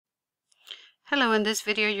Hello, in this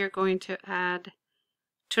video you're going to add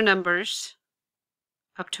two numbers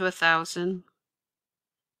up to 1,000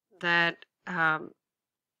 that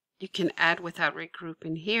you can add without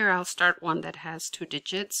regrouping. Here I'll start one that has two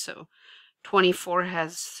digits, so 24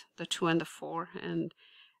 has the 2 and the 4, and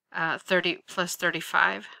 30 plus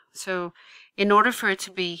 35. So in order for it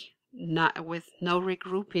to be not with no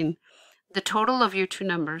regrouping, the total of your two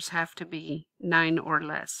numbers have to be 9 or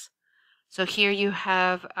less. So here you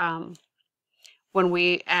have when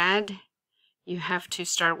we add, you have to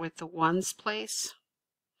start with the ones place.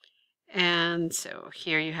 And so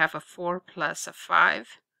here you have a 4 plus a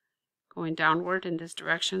 5 going downward in this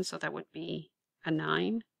direction, so that would be a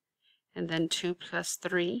 9. And then 2 plus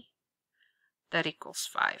 3, that equals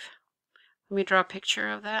 5. Let me draw a picture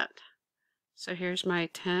of that. So here's my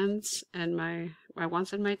tens and my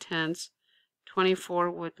ones and my tens.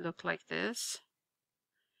 24 would look like this.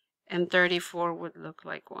 And 34 would look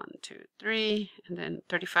like 1, 2, 3, and then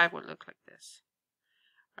 35 would look like this.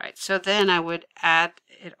 Right, so then I would add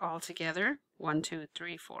it all together. 1, 2,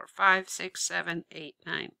 3, 4, 5, 6, 7, 8,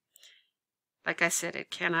 9. Like I said,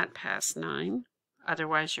 it cannot pass 9,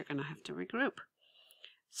 otherwise you're going to have to regroup.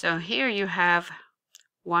 So here you have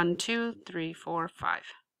 1, 2, 3, 4, 5.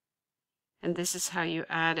 And this is how you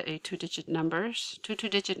add a two-digit numbers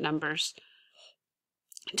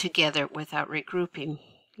together without regrouping.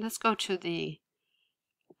 Let's go to the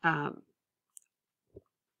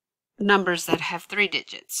numbers that have 3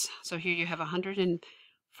 digits. So here you have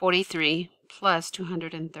 143 plus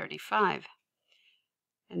 235.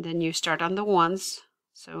 And then you start on the ones.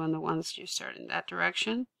 So on the ones you start in that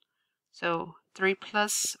direction. So 3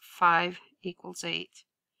 plus 5 equals 8.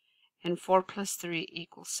 And 4 plus 3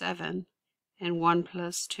 equals 7. And 1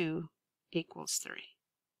 plus 2 equals 3.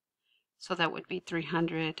 So that would be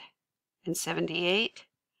 378.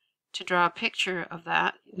 To draw a picture of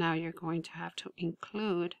that, now you're going to have to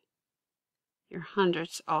include your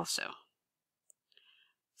hundreds also.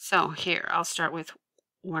 So here I'll start with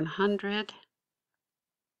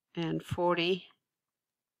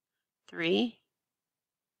 143,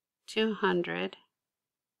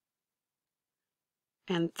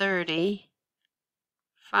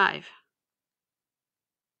 235.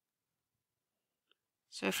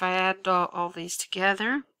 So if I add all these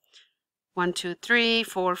together, 1, 2, 3,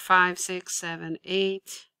 4, 5, 6, 7,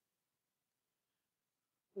 8.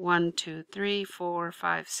 1, 2, 3, 4,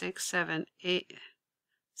 5, 6, 7, 8,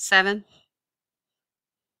 7.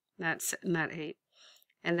 That's not 8.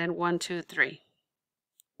 And then 1, 2, 3.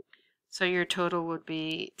 So your total would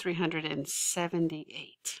be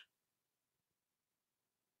 378.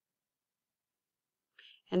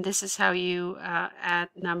 And this is how you add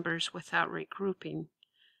numbers without regrouping,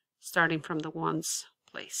 starting from the ones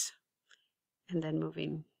place and then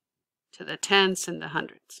moving to the tens and the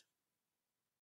hundreds.